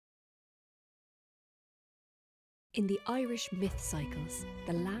In the Irish myth cycles,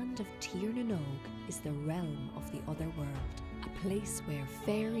 the land of Tír na nÓg is the realm of the Otherworld, a place where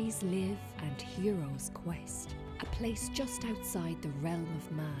fairies live and heroes quest, a place just outside the realm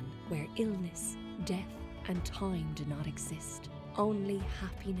of man, where illness, death and time do not exist, only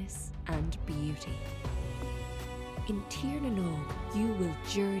happiness and beauty. In Tír na nÓg, you will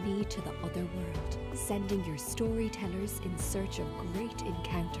journey to the Otherworld, sending your storytellers in search of great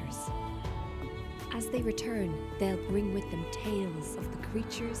encounters. As they return, they'll bring with them tales of the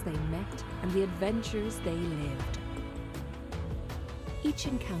creatures they met and the adventures they lived. Each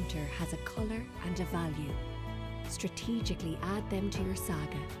encounter has a colour and a value. Strategically add them to your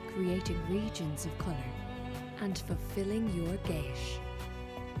saga, creating regions of colour and fulfilling your geish.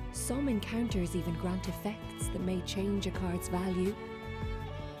 Some encounters even grant effects that may change a card's value,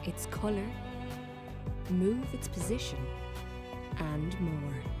 its colour, move its position, and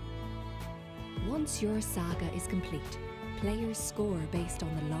more. Once your saga is complete, players score based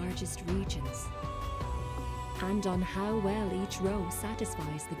on the largest regions and on how well each row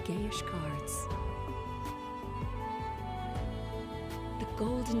satisfies the geish cards. The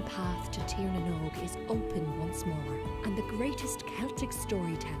golden path to Tír na nÓg is open once more, and the greatest Celtic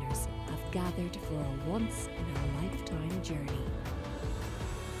storytellers have gathered for a once-in-a-lifetime journey.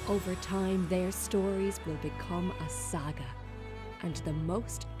 Over time, their stories will become a saga, and the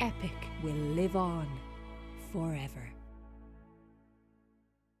most epic will live on forever.